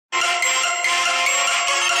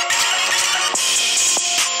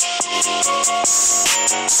Bro,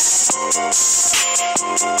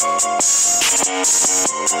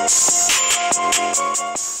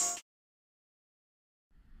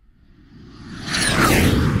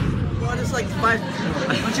 it's like 5.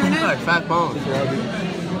 What's your name? Like 5 pounds.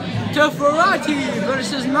 Teferati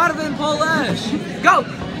versus Marvin Polish. Go!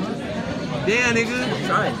 Damn, nigga.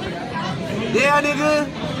 Try it. Damn, nigga.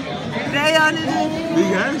 Damn, nigga.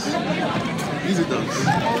 Big ass. Easy thumbs.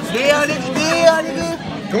 Damn, nigga. Damn, nigga.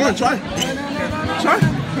 Come on, try. Try.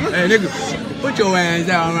 Come on. Hey, nigga. Put your ass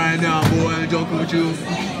down right now, boy. I'm joking with you.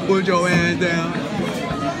 Put your ass down.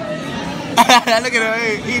 Look at him.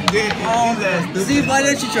 Hey, he did. He's ass stupid. See, why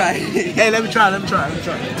don't you try? Hey, let me try. Let me try. Let me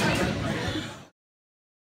try.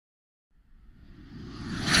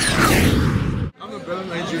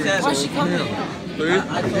 Why's she coming? 3,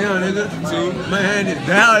 down, nigga. 2, my hand is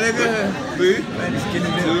down, nigga. 3, 2,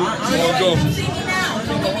 1, go.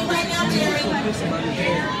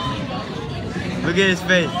 Look at his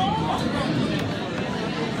face.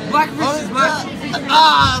 Black versus black.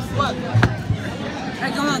 Ah, fuck.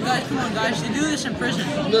 Hey, come on, guys. They do this in prison.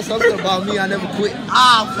 There's something about me, I never quit.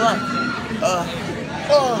 Ah, fuck.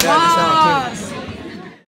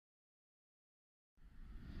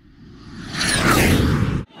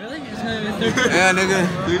 Yeah, nigga.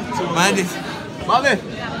 Mind it. Marvin.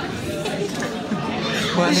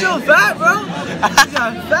 You're so fat, bro. You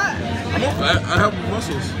got fat. I'm not fat. I have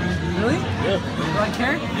muscles. Really? Yeah. Do I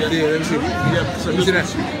care? Yeah, let me see. Yeah, so let me see that.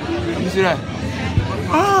 Let me see that.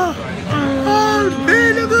 Oh,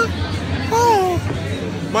 man, nigga. Oh.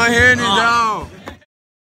 My hand is down.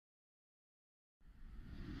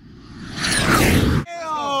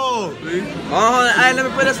 Alright, let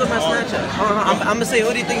me put this on my Snapchat. I'm gonna say,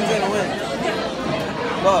 who do you think is gonna win?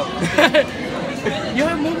 Go.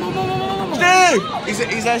 Steve!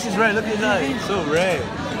 His eyes is red. Look at his eyes. He's so red.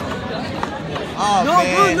 Oh, no,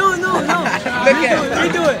 man. no. Look at it.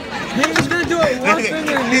 Redo it. He's gonna do it one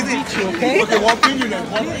finger and he'll beat you, okay? Okay, one finger then.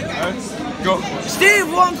 One finger. Go. Steve,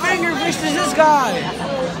 one finger versus this guy.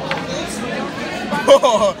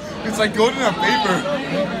 Oh, it's like going in a paper.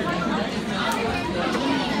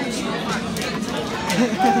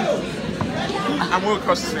 I'm gonna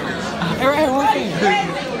cross his fingers. Right here, one finger.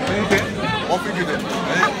 One finger then.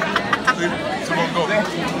 Ready? So one go.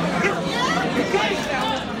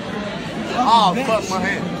 Oh, fuck my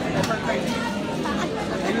hand.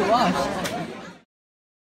 You lost.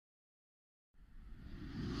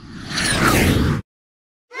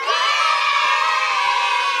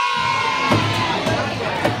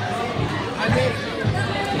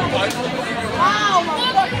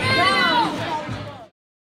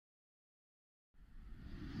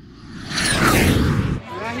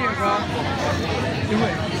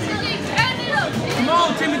 Come on,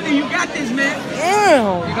 Timothy, you got this, man.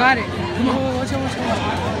 Damn. You got it. Come on. Watch out.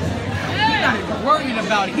 He's not even worried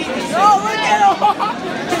about it. He just No, look at him.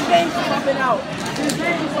 His name's popping out. His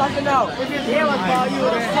name's popping out. Look at his hair like you.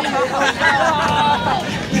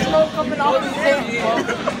 Smoke coming off his head.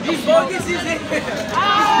 He's focused his head.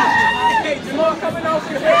 Smoke coming off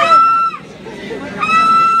your head.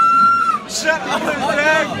 Shut up,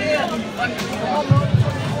 Zach.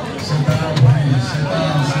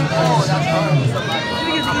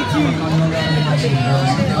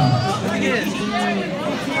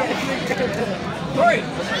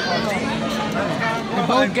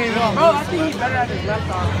 Both gave up. Bro, I think he's better at his left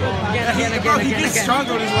arm. Again. He gets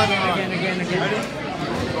stronger with his left arm. Again. Ready?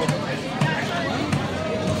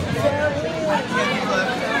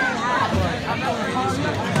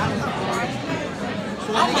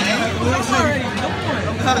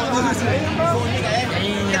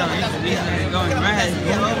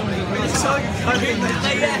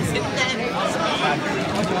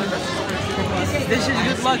 This is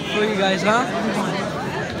good luck for you guys, huh?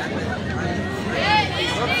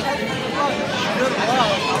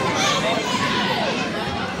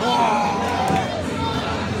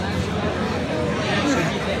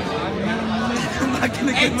 I'm not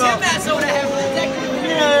gonna get him up.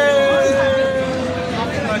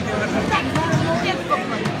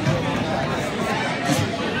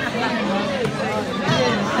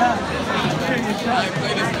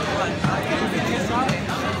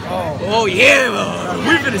 Oh yeah,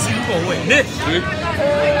 we're gonna see who's gonna win this. 3, 2, 1.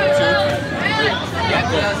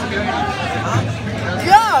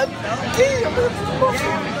 God damn.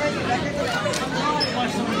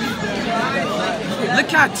 Look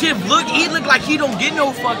how Tiff look. He look like he don't get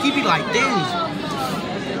no fuck. He be like this.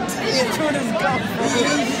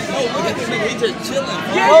 Oh, look at this nigga, he just chilling.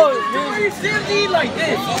 Yeah, he like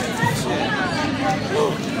this.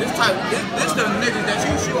 This the niggas that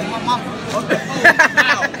you shoot on my mama.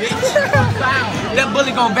 Foul, bitch. Foul. That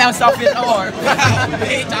bullet gonna bounce off his arm.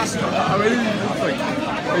 Hey, Joshua. I really look like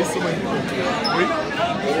Feyisola. Wait.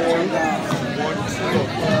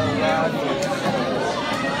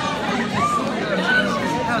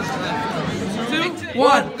 2,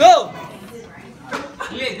 1, go!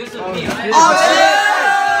 Yeah, this is me.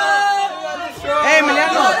 Hey,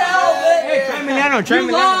 Milano. Hey, try Milano. Try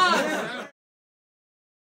Milano.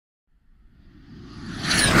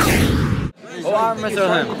 Oh, I'm messing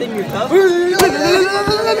with him. You think you're tough?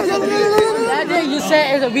 That day you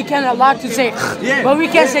said we can't allow to say, but we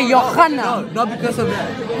can say Yohana. Not because of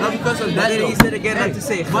that. Not because of that. Then he said again not to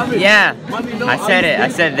say. Yeah, I said it. I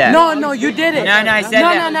said that. No, you did it. No, I said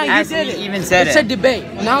that. No, you Actually, did it. even said It's a debate.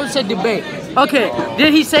 Now it's a debate. Okay,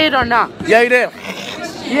 did he say it or not? Yeah, you did.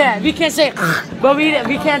 Yeah, we can say, but we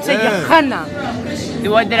can't say Yohana.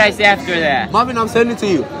 What did I say after that? Marvin, I'm sending it to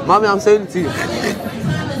you. Marvin, I'm sending it to you.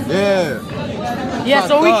 Yeah. Yeah,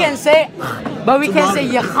 so we can say, but we can't say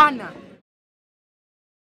Yohana.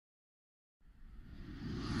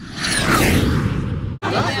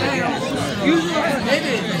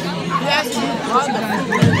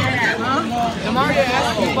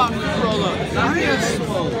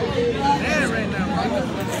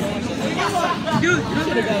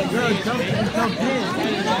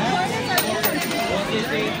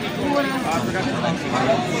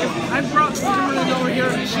 I brought someone over here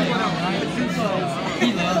and she went out.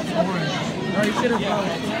 He loves orange. Or you should have brought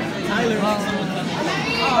Tyler.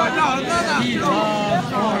 No. He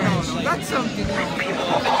loves orange. That's something.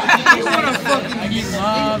 You want to fucking. He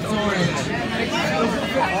loves orange.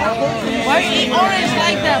 Why you eat orange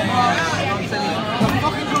like that, bro? The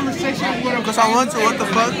fucking conversation would have. Because I want to. What the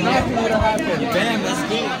fuck? Nothing would have happened. Damn, that's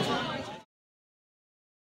good.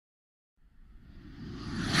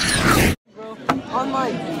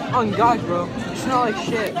 On God, bro. You smell like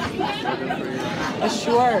shit. I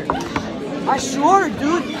swear. I swear,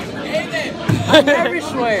 dude. I never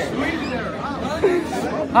swear.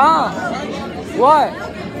 Huh? What?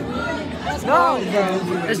 No,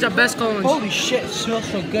 bro. It's the best cologne. Holy shit, it smells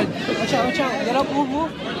so good. Watch out. Get up,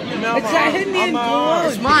 move. It's a Indian cologne.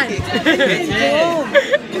 It's mine.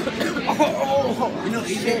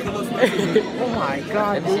 Oh my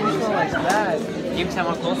God, dude, you smell like that. Give me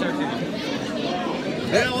someone closer to me.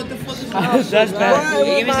 Yeah, what the fuck is That's bad.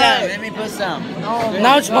 Give me some. Let me put some.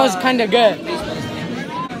 Now it smells kind of good.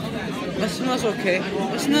 That smells okay.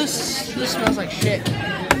 This smells like shit.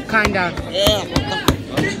 Kinda. Yeah.